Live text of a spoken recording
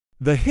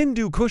The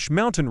Hindu Kush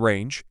mountain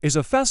range is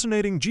a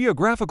fascinating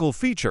geographical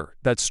feature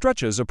that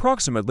stretches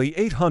approximately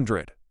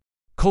 800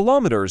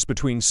 kilometers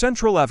between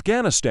central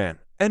Afghanistan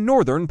and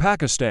northern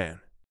Pakistan.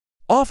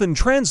 Often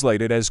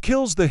translated as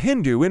kills the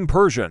Hindu in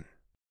Persian,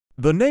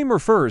 the name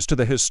refers to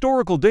the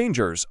historical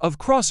dangers of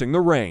crossing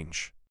the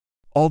range.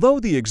 Although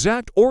the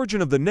exact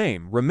origin of the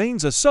name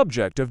remains a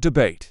subject of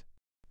debate.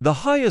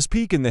 The highest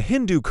peak in the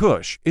Hindu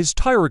Kush is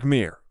Tirich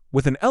Mir,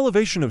 with an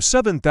elevation of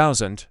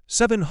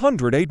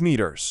 7,708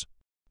 meters.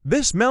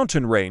 This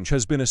mountain range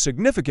has been a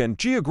significant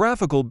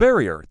geographical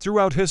barrier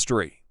throughout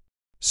history,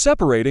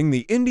 separating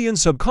the Indian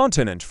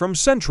subcontinent from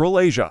Central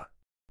Asia.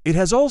 It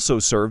has also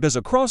served as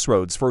a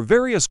crossroads for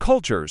various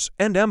cultures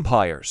and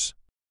empires,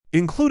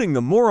 including the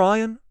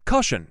Mauryan,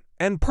 Kushan,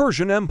 and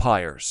Persian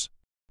empires.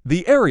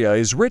 The area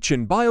is rich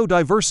in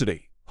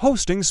biodiversity,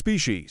 hosting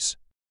species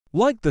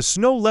like the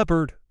snow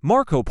leopard,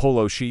 Marco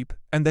Polo sheep,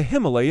 and the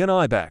Himalayan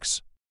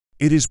ibex.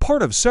 It is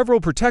part of several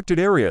protected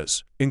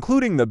areas,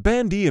 including the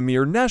Tirich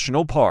Mir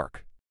National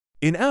Park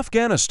in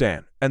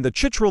Afghanistan and the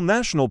Chitral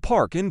National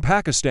Park in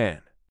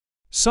Pakistan.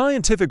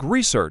 Scientific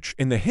research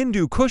in the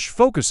Hindu Kush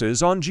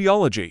focuses on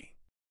geology,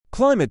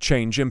 climate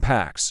change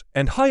impacts,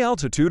 and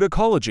high-altitude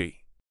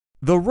ecology.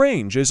 The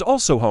range is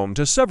also home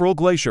to several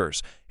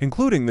glaciers,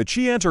 including the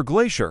Cheantar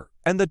Glacier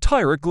and the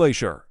Tirich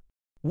Glacier,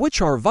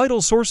 which are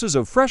vital sources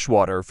of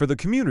freshwater for the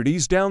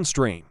communities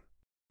downstream.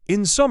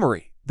 In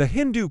summary, the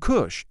Hindu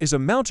Kush is a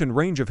mountain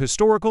range of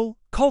historical,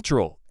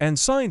 cultural, and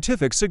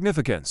scientific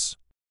significance,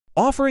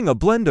 offering a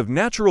blend of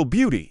natural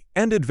beauty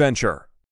and adventure.